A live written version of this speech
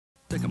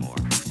Sycamore.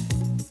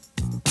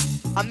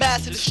 I'm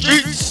master of the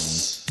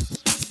streets.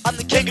 I'm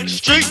the king of the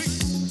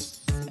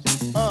streets.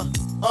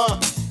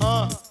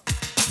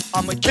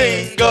 I'm a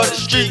king of the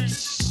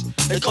streets.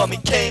 They call me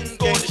king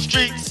on the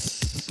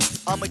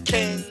streets. I'm a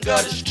king of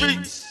the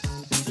streets.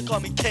 They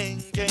call me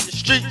king in the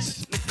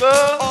streets.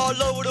 Nigga,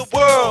 all over the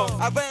world,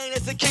 I reign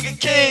as the king of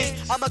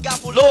kings. I'm a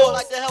gospel lord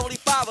like the Heavenly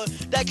Father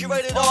that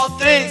created all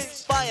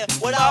things. Fire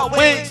without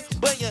wings,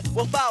 brilliant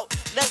without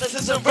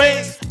necklaces and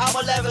rings. I'm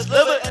a lavish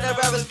liver and a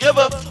ravish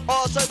giver.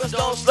 All servants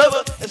don't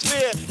sliver. It's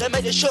fear that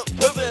make the shook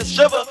quiver and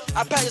shiver.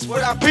 I practice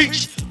what I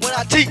preach when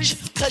I teach.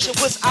 Touching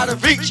what's out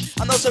of reach.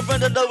 I no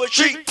surrender, no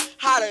retreat.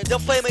 Hotter than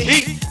flaming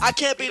heat. I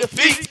can't be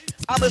defeated.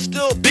 I'ma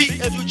still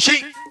beat if you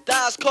cheat.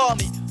 Guys call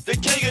me the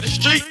king of the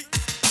street.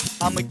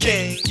 I'm a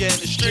king in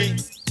the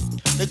street.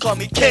 They call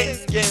me king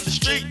in the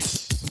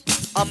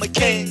streets. I'm a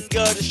king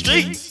of the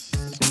streets.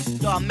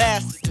 Yo, I'm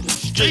master of the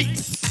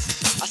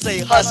streets. I stay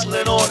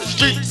hustling on the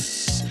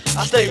streets.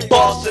 I stay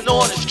bossing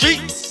on the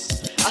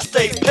streets. I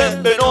stay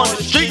pimping on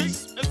the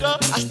streets. Nigga,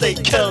 I stay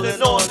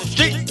killing on the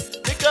streets.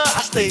 Nigga,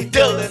 I stay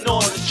dealing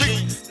on the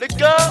streets.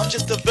 Nigga, I'm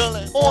just a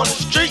villain on the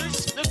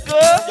streets.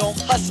 Nigga, yo, I'm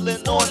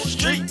hustling on the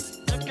streets.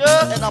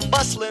 Nigga, and I'm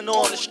bustling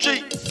on the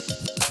streets.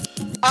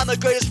 I'm the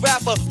greatest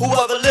rapper who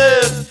ever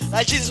lived.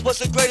 Like Jesus was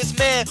the greatest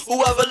man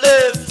who ever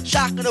lived.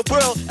 Shocking the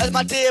world as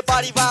my dead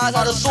body rise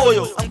out of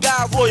soil. I'm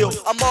God royal,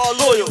 I'm all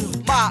loyal.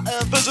 My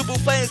invisible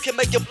flames can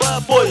make your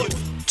blood boil.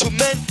 To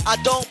men, I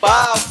don't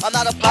bow, I'm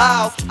not a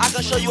pal. I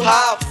can show you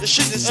how, the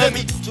streets is in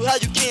me. To how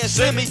you can't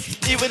see me,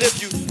 even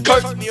if you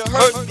curse me or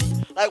hurt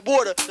me. Like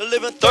water, the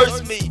living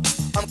thirst me.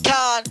 I'm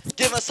kind,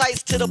 giving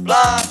sights to the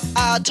blind.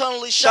 I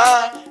eternally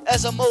shine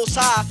as the most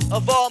high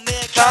of all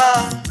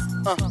mankind.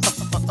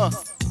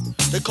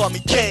 They call me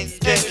king in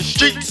the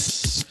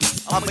streets.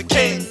 I'm a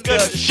king of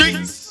the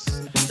streets.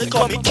 They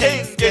call me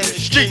king in the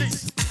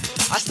streets.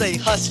 I stay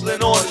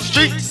hustling on the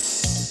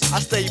streets. I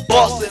stay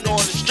bossing on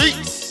the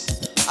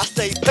streets. I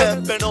stay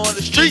pimping on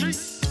the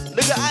streets.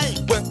 Nigga, I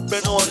ain't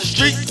whipping on the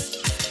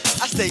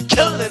streets. I stay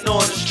killing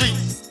on the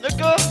streets.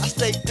 Nigga, I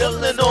stay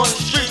dealing on the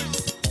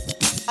streets.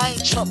 I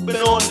ain't jumping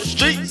on the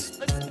streets.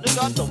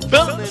 Nigga, I'm still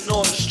villain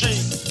on the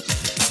streets.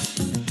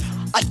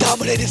 I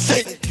dominated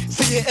Satan.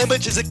 Seeing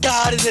images of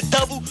God and the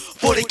devil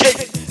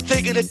fornicating.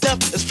 Thinking that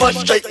death is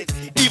frustrating.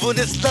 Evil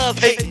is love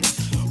hating.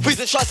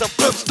 Freezing shots of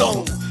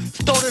brimstone.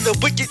 Stoning the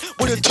wicked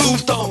with a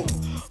tombstone.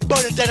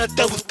 Burning down a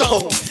devil's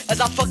dome. As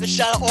I fucking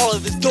shatter all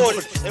of his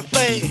daughters in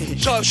flame.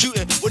 Sharp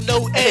shooting with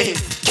no aim.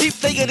 Keep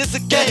thinking it's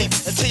a game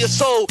until your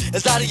soul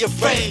is out of your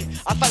frame.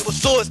 I fight with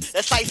swords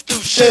that slice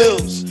through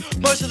shields.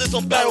 Merciless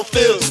on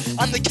battlefields.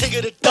 I'm the king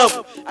of the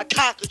devil. I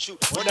conquered you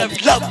on every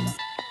level.